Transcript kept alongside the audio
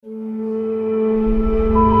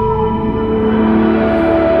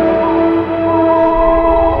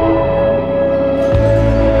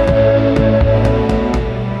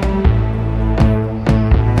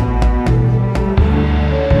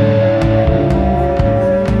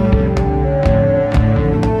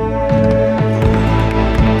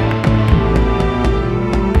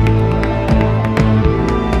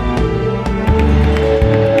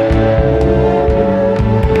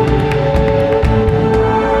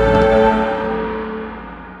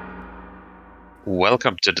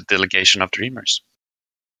welcome to the delegation of dreamers.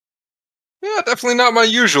 Yeah, definitely not my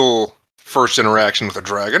usual first interaction with a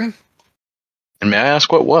dragon. And may I ask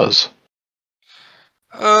what was?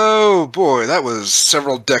 Oh boy, that was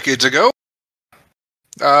several decades ago.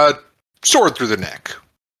 Sword through the neck.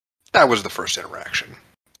 That was the first interaction.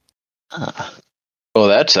 Oh,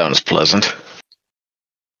 that sounds pleasant.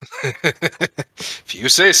 If you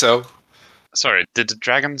say so. Sorry, did the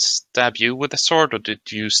dragon stab you with a sword, or did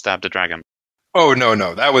you stab the dragon? Oh,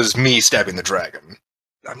 no, that was me stabbing the dragon.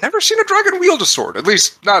 I've never seen a dragon wield a sword, at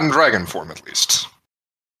least not in dragon form, at least.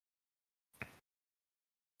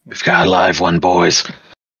 We've got a live one, boys.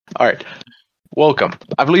 All right, welcome.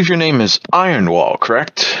 I believe your name is Ironwall,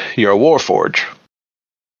 correct? You're a warforge.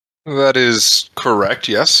 That is correct,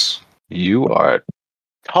 yes. You are a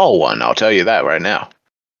tall one, I'll tell you that right now.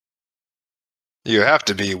 You have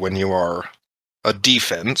to be when you are a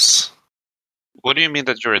defense. What do you mean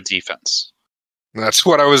that you're a defense? That's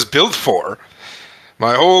what I was built for.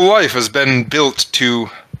 My whole life has been built to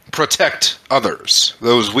protect others,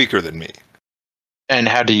 those weaker than me. And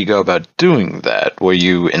how do you go about doing that? Were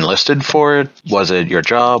you enlisted for it? Was it your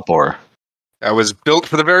job, or? I was built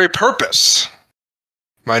for the very purpose.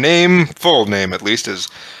 My name, full name at least, is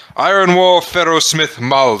Ironwall Ferrosmith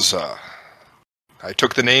Malza. I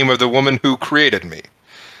took the name of the woman who created me.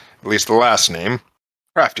 At least the last name.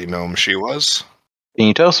 Crafty gnome she was. Can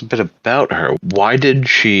you tell us a bit about her? Why did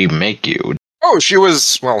she make you? Oh, she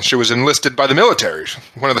was enlisted by the military.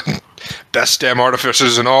 One of the best damn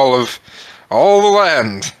artificers in all the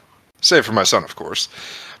land. Save for my son, of course.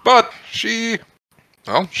 But she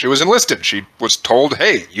was enlisted. She was told,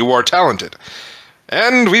 hey, you are talented.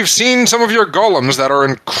 And we've seen some of your golems that are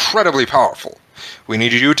incredibly powerful. We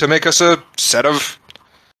need you to make us a set of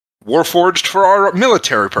warforged for our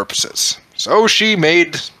military purposes. So she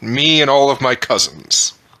made me and all of my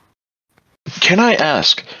cousins. Can I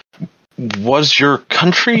ask, was your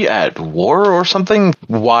country at war or something?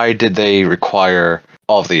 Why did they require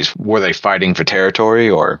all of these? Were they fighting for territory,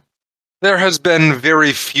 or? There has been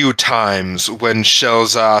very few times when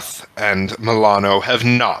Shelzath and Milano have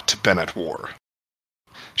not been at war.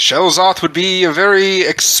 Shelzath would be a very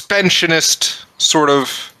expansionist sort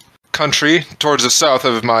of country towards the south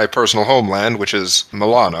of my personal homeland, which is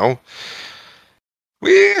Milano.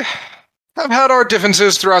 We have had our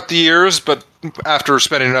differences throughout the years, but after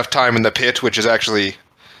spending enough time in the pit, which is actually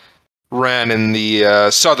ran in the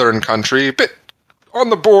southern country, a bit on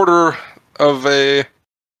the border of a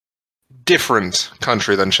different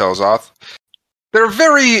country than Shelzath, they're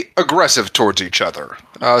very aggressive towards each other.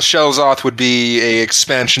 Shelzath would be a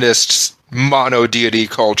expansionist mono-deity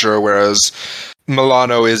culture, whereas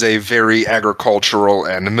Milano is a very agricultural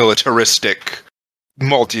and militaristic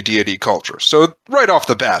multi-deity culture. So right off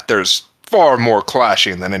the bat, there's far more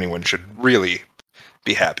clashing than anyone should really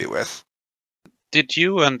be happy with. Did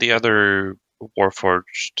you and the other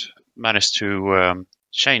warforged manage to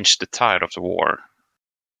change the tide of the war?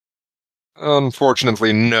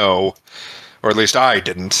 Unfortunately, no. Or at least I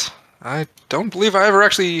didn't. I don't believe I ever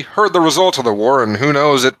actually heard the result of the war, and who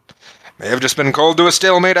knows, it may have just been called to a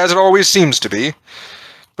stalemate as it always seems to be.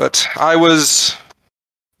 But I was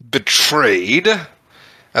betrayed.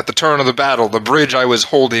 At the turn of the battle, the bridge I was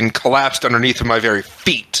holding collapsed underneath my very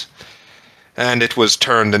feet, and it was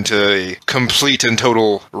turned into a complete and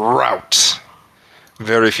total rout.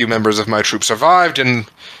 Very few members of my troop survived, and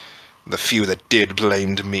the few that did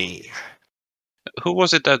blamed me. Who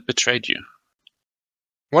was it that betrayed you?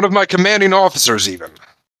 One of my commanding officers, even.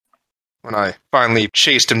 When I finally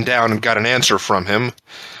chased him down and got an answer from him,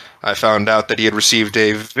 I found out that he had received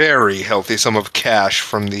a very healthy sum of cash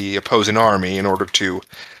from the opposing army in order to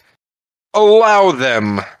allow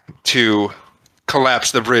them to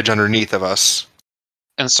collapse the bridge underneath of us.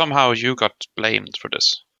 And somehow you got blamed for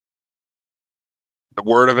this. The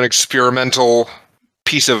word of an experimental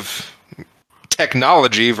piece of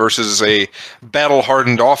technology versus a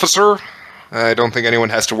battle-hardened officer? I don't think anyone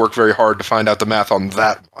has to work very hard to find out the math on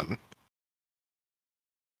that one.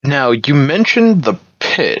 Now, you mentioned the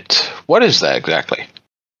pit. What is that exactly?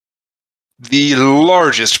 The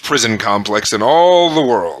largest prison complex in all the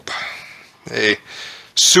world. A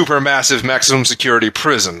supermassive maximum security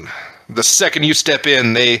prison. The second you step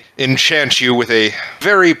in, they enchant you with a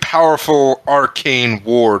very powerful arcane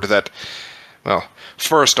ward that, well,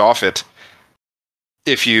 first off,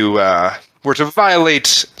 if you were to violate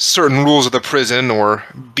certain rules of the prison or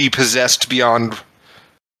be possessed beyond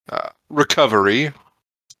recovery,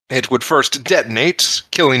 it would first detonate,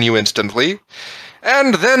 killing you instantly,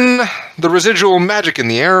 and then the residual magic in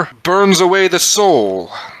the air burns away the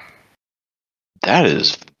soul. That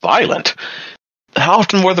is violent. How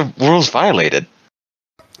often were the rules violated?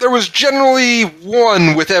 there was generally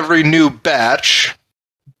one with every new batch.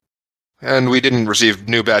 And we didn't receive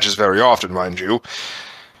new batches very often, mind you.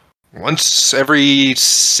 Once every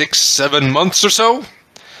 6-7 months or so.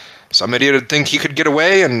 Some idiot would think he could get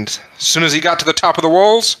away, and as soon as he got to the top of the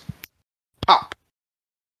walls, pop.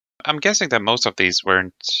 I'm guessing that most of these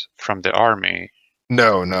weren't from the army.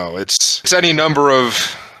 No, it's any number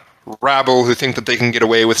of rabble who think that they can get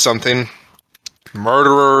away with something.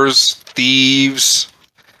 Murderers, thieves,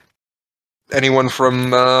 anyone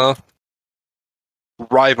from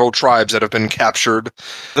rival tribes that have been captured.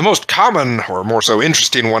 The most common, or more so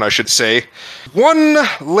interesting one, I should say, one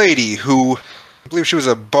lady who, I believe she was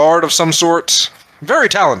a bard of some sort, very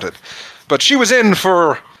talented, but she was in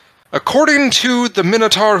for, according to the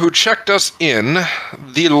Minotaur who checked us in,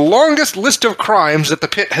 the longest list of crimes that the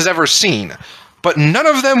pit has ever seen, but none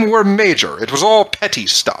of them were major. It was all petty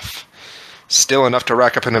stuff. Still enough to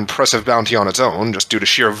rack up an impressive bounty on its own, just due to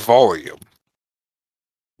sheer volume.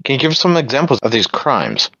 Can you give some examples of these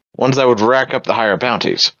crimes? Ones that would rack up the higher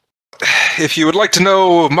bounties. If you would like to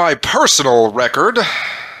know my personal record,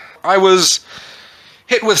 I was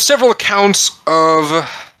hit with several counts of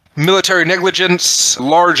military negligence,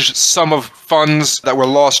 large sum of funds that were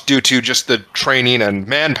lost due to just the training and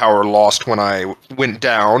manpower lost when I went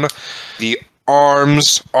down, the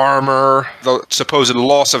arms, armor, the supposed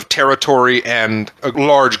loss of territory, and a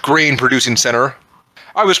large grain-producing center.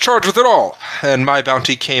 I was charged with it all, and my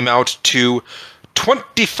bounty came out to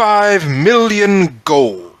 25 million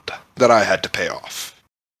gold that I had to pay off.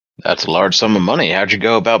 That's a large sum of money. How'd you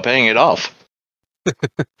go about paying it off?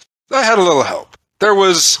 I had a little help. There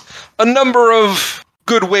was a number of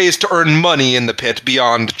good ways to earn money in the pit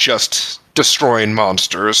beyond just destroying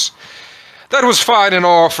monsters. That was fine and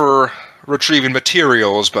all for retrieving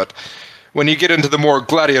materials, but when you get into the more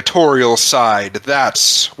gladiatorial side,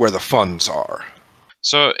 that's where the funds are.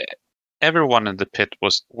 So everyone in the pit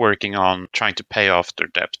was working on trying to pay off their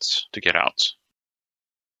debts to get out.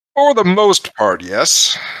 For the most part,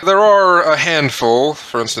 yes. There are a handful,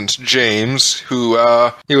 for instance, James, who,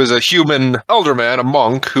 he was a human elderman, a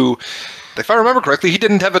monk, who, if I remember correctly, he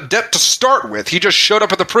didn't have a debt to start with. He just showed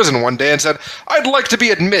up at the prison one day and said, "I'd like to be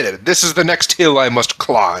admitted. This is the next hill I must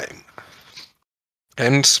climb."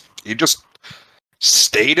 And he just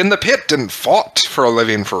stayed in the pit and fought for a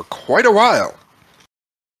living for quite a while.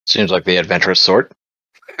 Seems like the adventurous sort.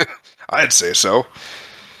 I'd say so.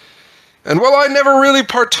 And while I never really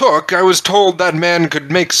partook, I was told that man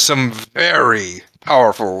could make some very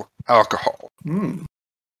powerful alcohol. Hmm.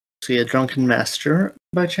 Is he a drunken master,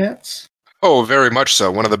 by chance? Oh, very much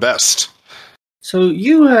so. One of the best. So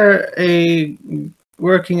you are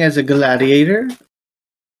working as a gladiator?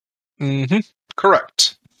 Mm-hmm.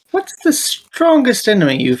 Correct. What's the strongest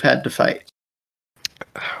enemy you've had to fight?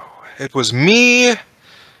 It was me,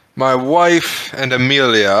 my wife, and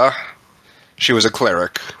Amelia. She was a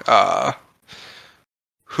cleric,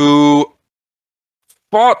 who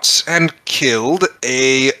fought and killed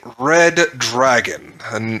a red dragon,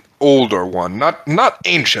 an older one. Not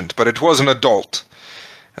ancient, but it was an adult.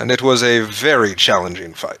 And it was a very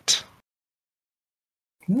challenging fight.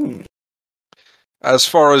 As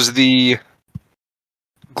far as the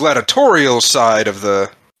gladiatorial side of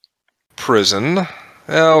the prison,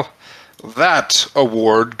 well, that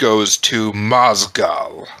award goes to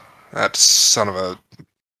Mazgal. That son of a...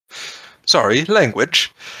 Sorry, language.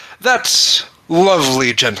 That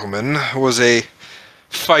lovely gentleman was a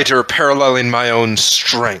fighter paralleling my own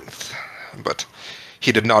strength, but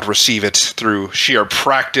he did not receive it through sheer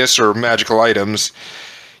practice or magical items.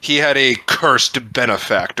 He had a cursed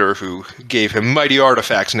benefactor who gave him mighty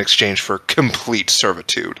artifacts in exchange for complete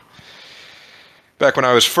servitude. Back when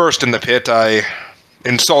I was first in the pit, I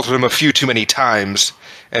insulted him a few too many times,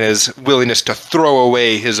 and his willingness to throw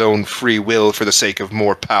away his own free will for the sake of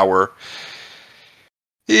more power.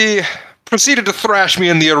 He proceeded to thrash me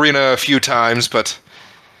in the arena a few times, but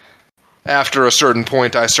after a certain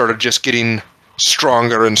point I started just getting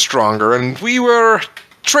stronger and stronger, and we were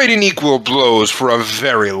trading equal blows for a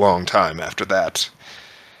very long time after that.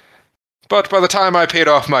 But by the time I paid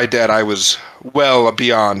off my debt, I was well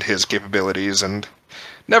beyond his capabilities, and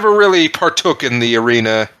never really partook in the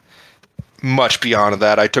arena much beyond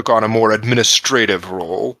that. I took on a more administrative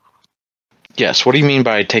role. Yes, what do you mean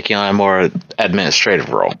by taking on a more administrative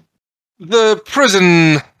role? The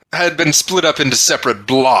prison had been split up into separate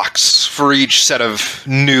blocks for each set of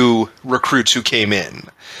new recruits who came in.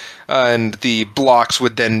 And the blocks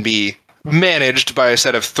would then be managed by a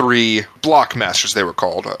set of 3 block masters, they were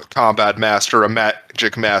called. A combat master, a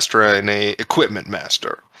magic master, and a equipment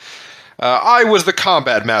master. I was the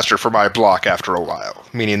combat master for my block after a while,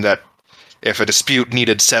 meaning that If a dispute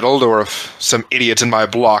needed settled, or if some idiots in my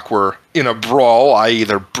block were in a brawl, I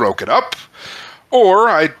either broke it up, or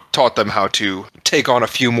I taught them how to take on a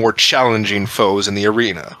few more challenging foes in the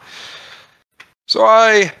arena. So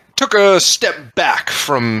I took a step back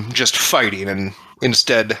from just fighting and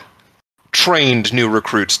instead trained new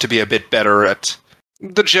recruits to be a bit better at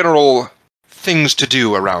the general things to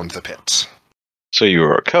do around the pit. So you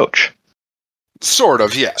were a coach. Sort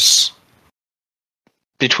of, yes.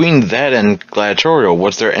 Between that and gladiatorial,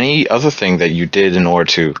 was there any other thing that you did in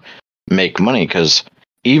order to make money? Because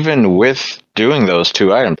even with doing those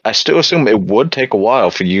two items, I still assume it would take a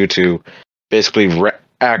while for you to basically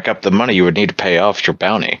rack up the money you would need to pay off your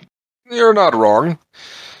bounty. You're not wrong.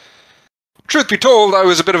 Truth be told, I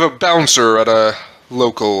was a bit of a bouncer at a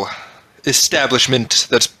local establishment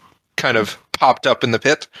that's kind of popped up in the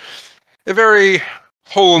pit. A very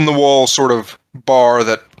hole-in-the-wall sort of bar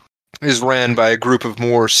that is ran by a group of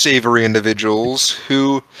more savory individuals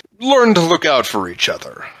who learn to look out for each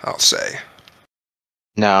other, I'll say.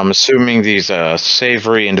 Now, I'm assuming these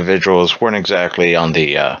savory individuals weren't exactly on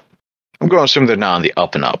the... I'm going to assume they're not on the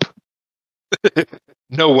up and up.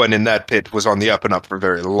 No one in that pit was on the up and up for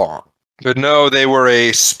very long. But no, they were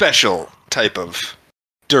a special type of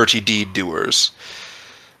dirty deed doers.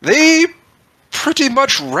 They pretty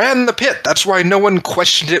much ran the pit. That's why no one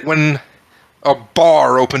questioned it when a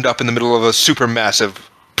bar opened up in the middle of a supermassive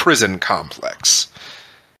prison complex.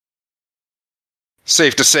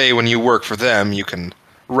 Safe to say, when you work for them, you can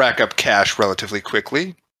rack up cash relatively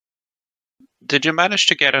quickly. Did you manage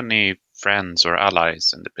to get any friends or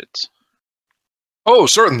allies in the pit? Oh,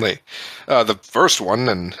 certainly. The first one,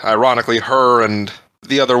 and ironically her and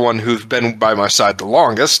the other one who've been by my side the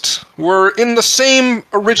longest, were in the same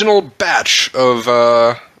original batch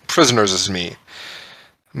of prisoners as me.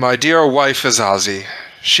 My dear wife, Azazi.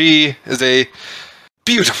 She is a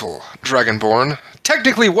beautiful dragonborn.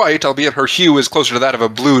 Technically white, albeit her hue is closer to that of a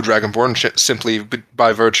blue dragonborn, simply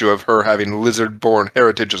by virtue of her having lizard-born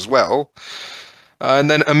heritage as well. And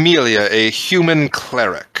then Amelia, a human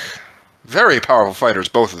cleric. Very powerful fighters,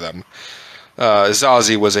 both of them.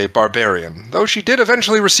 Zazi was a barbarian, though she did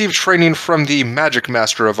eventually receive training from the magic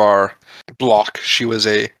master of our block. She was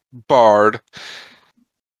a bard.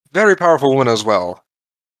 Very powerful woman as well.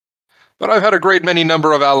 But I've had a great many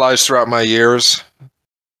number of allies throughout my years.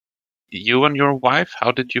 You and your wife,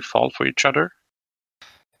 how did you fall for each other?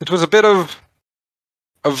 It was a bit of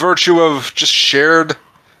a virtue of just shared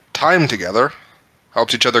time together.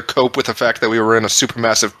 Helped each other cope with the fact that we were in a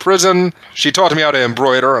supermassive prison. She taught me how to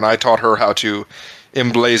embroider, and I taught her how to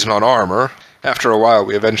emblazon on armor. After a while,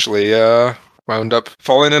 we eventually wound up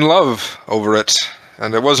falling in love over it.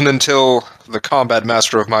 And it wasn't until the combat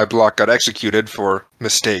master of my block got executed for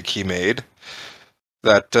mistake he made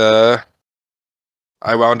that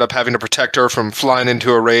I wound up having to protect her from flying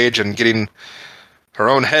into a rage and getting her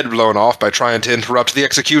own head blown off by trying to interrupt the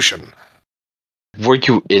execution. Were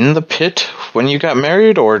you in the pit when you got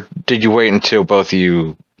married, or did you wait until both of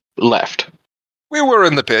you left? We were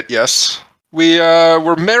in the pit, yes. We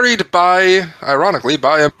were married ironically,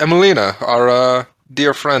 by Emelina, our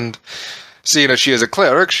dear friend. Seeing as she is a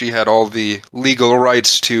cleric, she had all the legal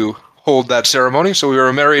rights to hold that ceremony, so we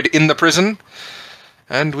were married in the prison,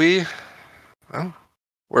 and we're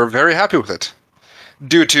very happy with it.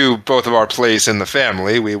 Due to both of our place in the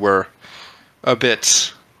family, we were a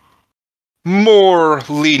bit more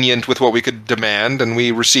lenient with what we could demand, and we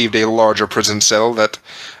received a larger prison cell that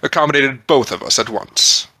accommodated both of us at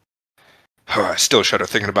once. Oh, I still shudder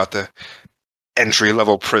thinking about the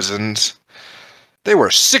entry-level prisons. They were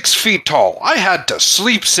 6 feet tall. I had to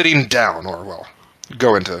sleep sitting down, or, well,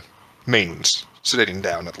 go into maintenance, sitting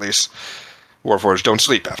down at least. Warforged don't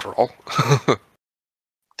sleep, after all.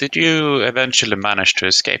 Did you eventually manage to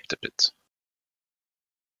escape the pit?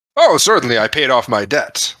 Oh, certainly, I paid off my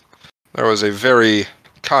debt. There was a very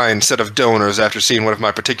kind set of donors after seeing one of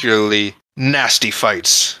my particularly nasty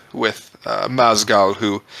fights with Mazgal,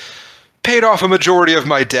 who paid off a majority of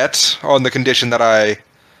my debt on the condition that I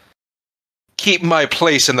keep my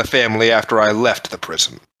place in the family after I left the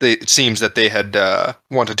prison. It seems that they had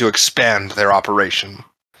wanted to expand their operation.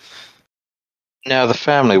 Now, the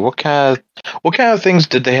family, what kind of things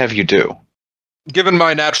did they have you do? Given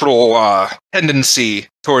my natural tendency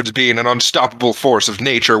towards being an unstoppable force of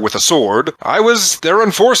nature with a sword, I was their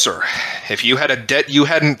enforcer. If you had a debt you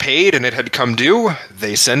hadn't paid and it had come due,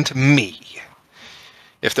 they sent me.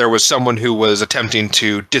 If there was someone who was attempting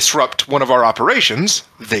to disrupt one of our operations,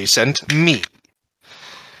 they sent me.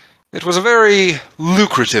 It was a very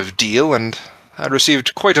lucrative deal, and I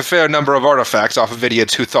received quite a fair number of artifacts off of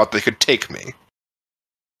idiots who thought they could take me.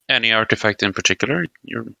 Any artifact in particular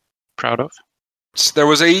you're proud of? There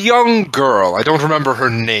was a young girl. I don't remember her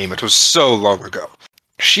name. It was so long ago.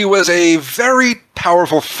 She was a very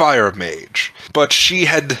powerful fire mage, but she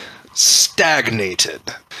had stagnated.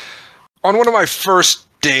 On one of my first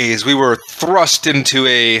days, we were thrust into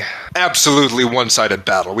a absolutely one-sided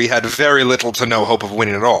battle. We had very little to no hope of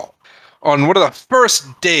winning at all. On one of the first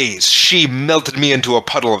days, she melted me into a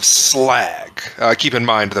puddle of slag. Keep in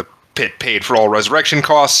mind, the pit paid for all resurrection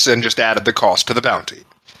costs and just added the cost to the bounty.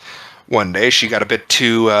 One day, she got a bit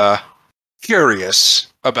too curious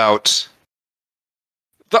about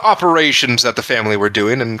the operations that the family were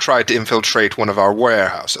doing and tried to infiltrate one of our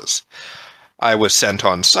warehouses. I was sent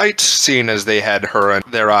on site, seeing as they had her in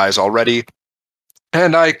their eyes already,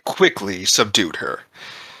 and I quickly subdued her.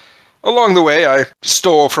 Along the way, I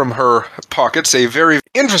stole from her pockets a very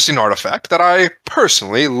interesting artifact that I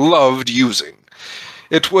personally loved using.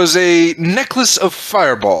 It was a necklace of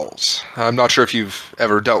fireballs. I'm not sure if you've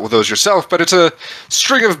ever dealt with those yourself, but it's a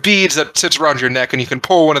string of beads that sits around your neck, and you can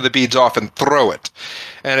pull one of the beads off and throw it,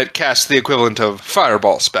 and it casts the equivalent of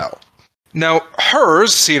fireball spell. Now,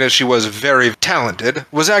 hers, seeing as she was very talented,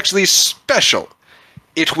 was actually special.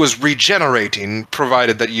 It was regenerating,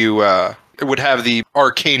 provided that you would have the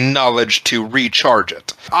arcane knowledge to recharge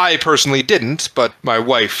it. I personally didn't, but my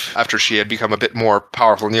wife, after she had become a bit more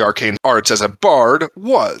powerful in the arcane arts as a bard,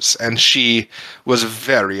 was, and she was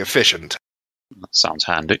very efficient. That sounds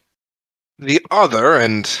handy. The other,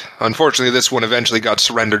 and unfortunately this one eventually got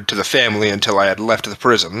surrendered to the family until I had left the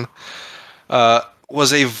prison,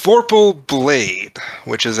 was a Vorpal Blade,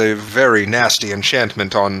 which is a very nasty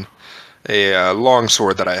enchantment on a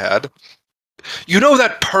longsword that I had. You know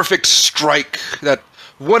that perfect strike, that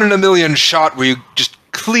 1 in a million shot where you just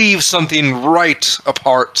cleave something right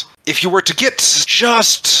apart? If you were to get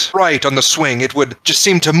just right on the swing, it would just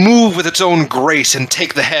seem to move with its own grace and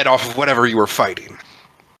take the head off of whatever you were fighting.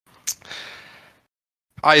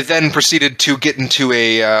 I then proceeded to get into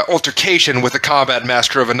a altercation with the combat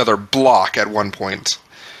master of another block at one point.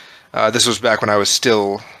 This was back when I was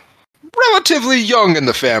still relatively young in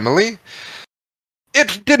the family.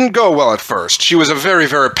 It didn't go well at first. She was a very,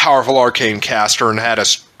 very powerful arcane caster and had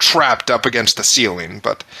us trapped up against the ceiling,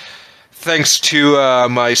 but thanks to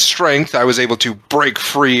my strength, I was able to break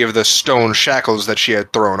free of the stone shackles that she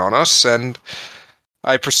had thrown on us, and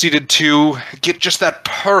I proceeded to get just that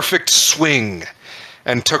perfect swing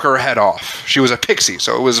and took her head off. She was a pixie,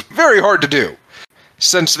 so it was very hard to do.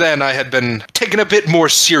 Since then, I had been taken a bit more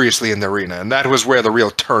seriously in the arena, and that was where the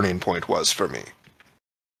real turning point was for me.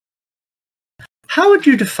 How would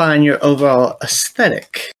you define your overall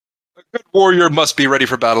aesthetic? A good warrior must be ready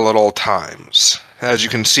for battle at all times. As you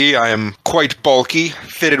can see, I am quite bulky,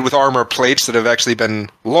 fitted with armor plates that have actually been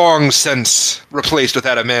long since replaced with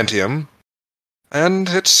adamantium. And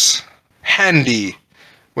it's handy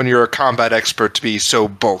when you're a combat expert to be so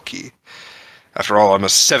bulky. After all, I'm a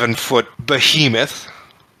 7-foot behemoth,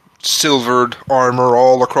 silvered armor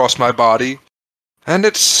all across my body, and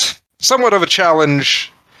it's somewhat of a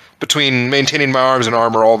challenge between maintaining my arms and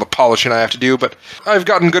armor, all the polishing I have to do, but I've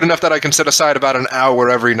gotten good enough that I can set aside about an hour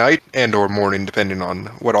every night, and or morning, depending on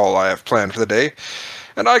what all I have planned for the day,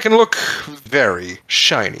 and I can look very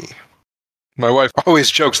shiny. My wife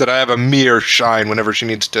always jokes that I have a mere shine whenever she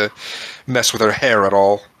needs to mess with her hair at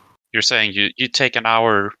all. You're saying you take an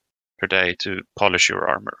hour per day to polish your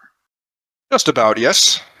armor? Just about,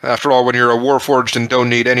 yes. After all, when you're a warforged and don't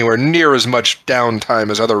need anywhere near as much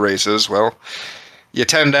downtime as other races, well, you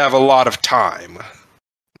tend to have a lot of time.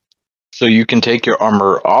 So you can take your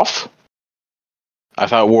armor off? I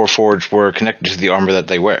thought warforged were connected to the armor that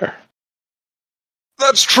they wear.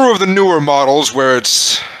 That's true of the newer models, where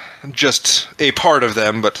it's just a part of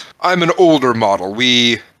them, but I'm an older model.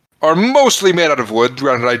 We are mostly made out of wood,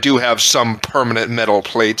 granted I do have some permanent metal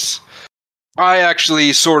plates. I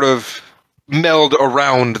actually sort of meld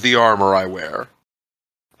around the armor I wear.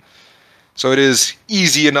 So it is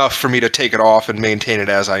easy enough for me to take it off and maintain it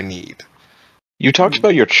as I need. You talked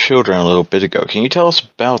about your children a little bit ago. Can you tell us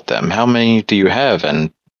about them? How many do you have?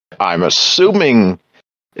 And I'm assuming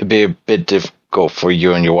it'd be a bit difficult for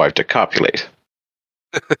you and your wife to copulate.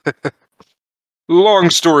 Long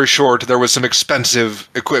story short, there was some expensive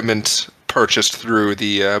equipment purchased through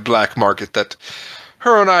the black market that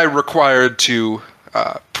her and I required to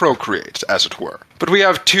procreate, as it were. But we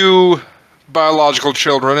have 2 biological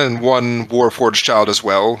children and 1 warforged child as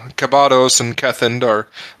well. Kabados and Kethind are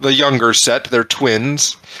the younger set. They're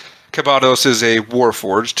twins. Kabados is a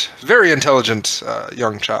warforged, very intelligent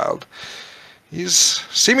young child. He's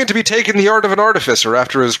seeming to be taking the art of an artificer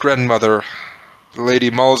after his grandmother, Lady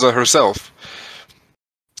Malza herself.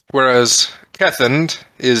 Whereas Kethind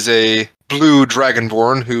is a blue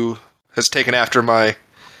dragonborn who has taken after my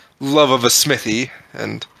love of a smithy,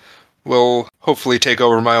 and will hopefully take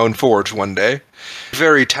over my own forge one day.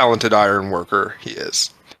 Very talented iron worker he is.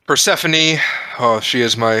 Persephone, oh, she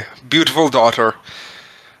is my beautiful daughter.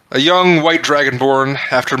 A young white dragonborn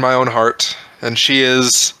after my own heart, and she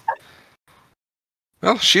is...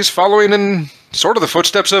 well, she's following in sort of the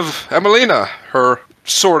footsteps of Emelina, her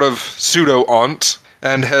sort of pseudo-aunt,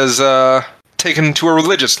 and has taken to a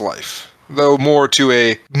religious life, though more to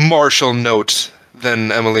a martial note than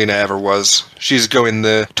Emelina ever was. She's going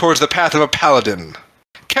towards the path of a paladin.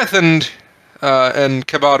 Kethend and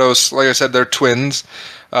Kabados, like I said, they're twins.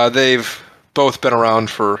 They've both been around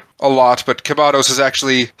for a lot, but Kabados has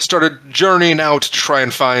actually started journeying out to try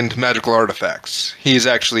and find magical artifacts. He's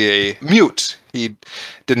actually a mute. He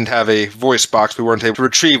didn't have a voice box. We weren't able to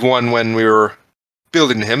retrieve one when we were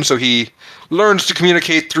building him, so he learned to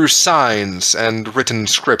communicate through signs and written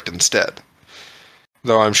script instead.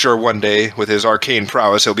 Though I'm sure one day, with his arcane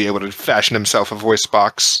prowess, he'll be able to fashion himself a voice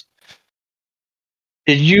box.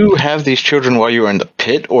 Did you have these children while you were in the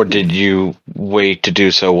pit, or did you wait to do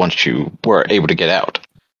so once you were able to get out?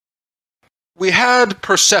 We had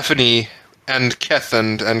Persephone and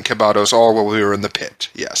Kethend and Kabados all while we were in the pit,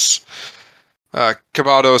 yes.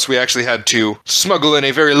 Kabados, we actually had to smuggle in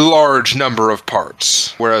a very large number of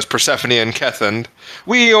parts, whereas Persephone and Kethend,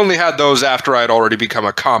 we only had those after I had already become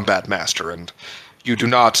a combat master, and you do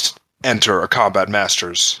not enter a combat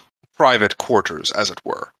master's private quarters, as it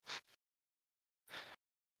were.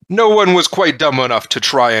 No one was quite dumb enough to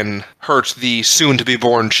try and hurt the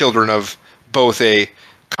soon-to-be-born children of both a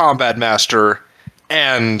combat master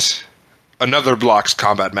and another block's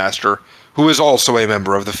combat master, who is also a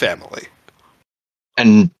member of the family.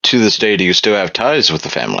 And to this day, do you still have ties with the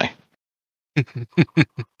family?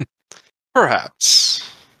 Perhaps.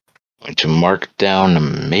 Going to mark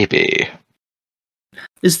down maybe.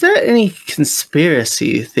 Is there any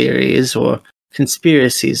conspiracy theories or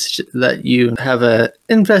conspiracies that you have an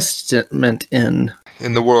investment in?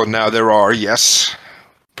 In the world now there are, yes.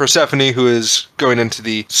 Persephone, who is going into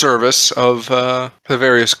the service of the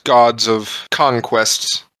various gods of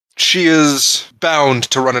conquest, she is bound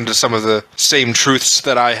to run into some of the same truths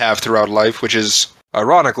that I have throughout life, which is,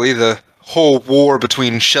 ironically, the whole war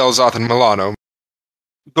between Shelzoth and Milano.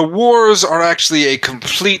 The wars are actually a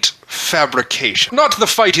complete fabrication. Not the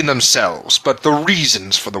fighting themselves, but the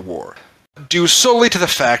reasons for the war. Due solely to the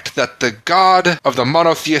fact that the god of the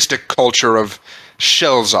monotheistic culture of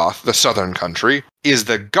Shelzoth, the southern country, is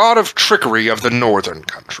the god of trickery of the northern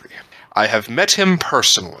country. I have met him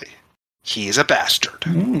personally. He is a bastard.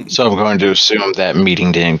 So I'm going to assume that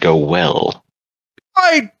meeting didn't go well.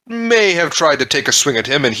 I may have tried to take a swing at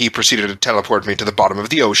him, and he proceeded to teleport me to the bottom of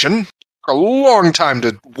the ocean. A long time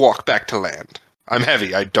to walk back to land. I'm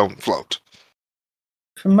heavy, I don't float.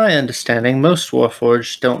 From my understanding, most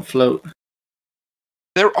Warforged don't float.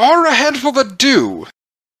 There are a handful that do.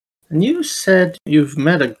 And you said you've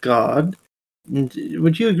met a god.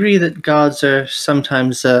 Would you agree that gods are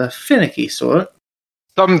sometimes a finicky sort?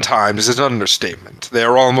 Sometimes is an understatement. They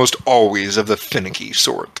are almost always of the finicky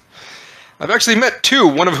sort. I've actually met two,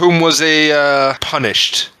 one of whom was a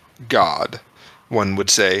punished god, one would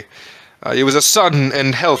say. He was a sun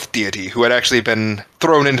and health deity who had actually been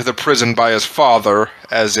thrown into the prison by his father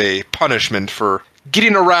as a punishment for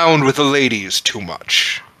getting around with the ladies too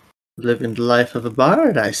much. Living the life of a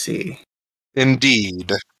bard, I see.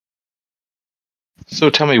 Indeed.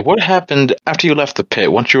 So tell me, what happened after you left the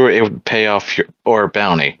pit, once you were able to pay off your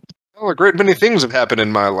bounty? Well, a great many things have happened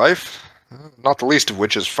in my life, not the least of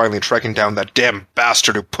which is finally tracking down that damn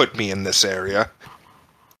bastard who put me in this area.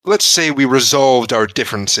 Let's say we resolved our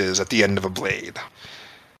differences at the end of a blade.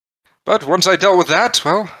 But once I dealt with that,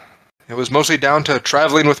 well, it was mostly down to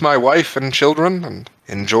traveling with my wife and children and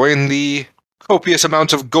enjoying the copious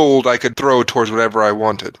amounts of gold I could throw towards whatever I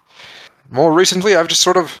wanted. More recently, I've just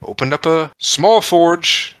sort of opened up a small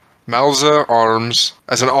forge, Malza Arms,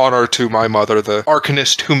 as an honor to my mother, the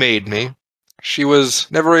arcanist who made me. She was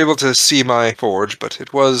never able to see my forge, but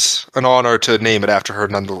it was an honor to name it after her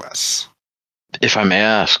nonetheless. If I may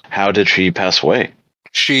ask, how did she pass away?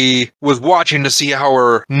 She was watching to see how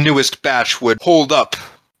her newest batch would hold up.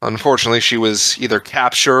 Unfortunately, she was either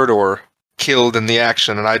captured or killed in the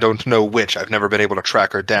action, and I don't know which. I've never been able to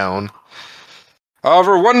track her down.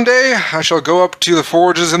 However, one day I shall go up to the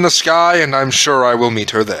forges in the sky, and I'm sure I will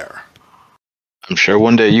meet her there. I'm sure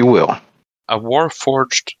one day you will. A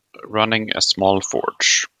warforged running a small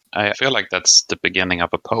forge. I feel like that's the beginning of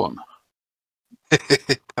a poem.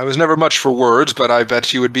 I was never much for words, but I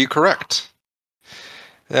bet you would be correct.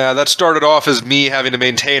 Yeah, that started off as me having to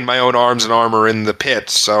maintain my own arms and armor in the pit,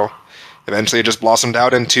 so Eventually it just blossomed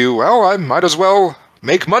out into, well, I might as well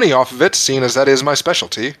make money off of it, seeing as that is my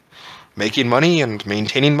specialty. Making money and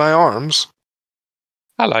maintaining my arms.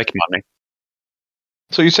 I like money.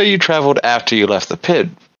 So you say you traveled after you left the pit.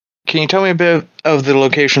 Can you tell me a bit of the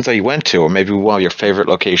locations that you went to, or maybe one of your favorite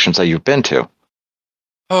locations that you've been to?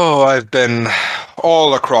 Oh, I've been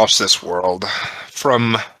all across this world.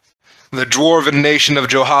 From the dwarven nation of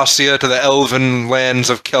Johasia to the elven lands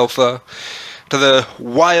of Keltha, to the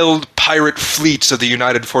wild pirate fleets of the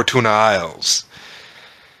United Fortuna Isles.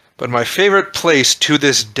 But my favorite place to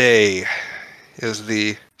this day is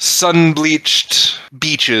the sun-bleached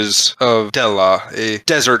beaches of Dela, a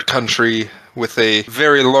desert country with a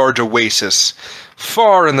very large oasis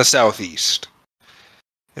far in the southeast.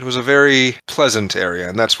 It was a very pleasant area,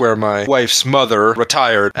 and that's where my wife's mother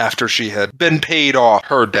retired after she had been paid off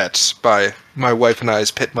her debts by my wife and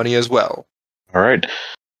I's pit money as well. All right.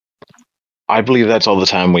 I believe that's all the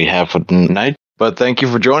time we have for tonight, but thank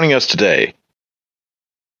you for joining us today.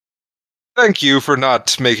 Thank you for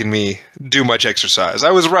not making me do much exercise.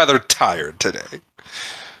 I was rather tired today.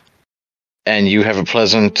 And you have a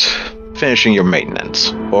pleasant finishing your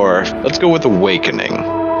maintenance. Or let's go with awakening.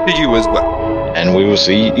 To you as well. And we will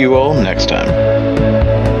see you all next time.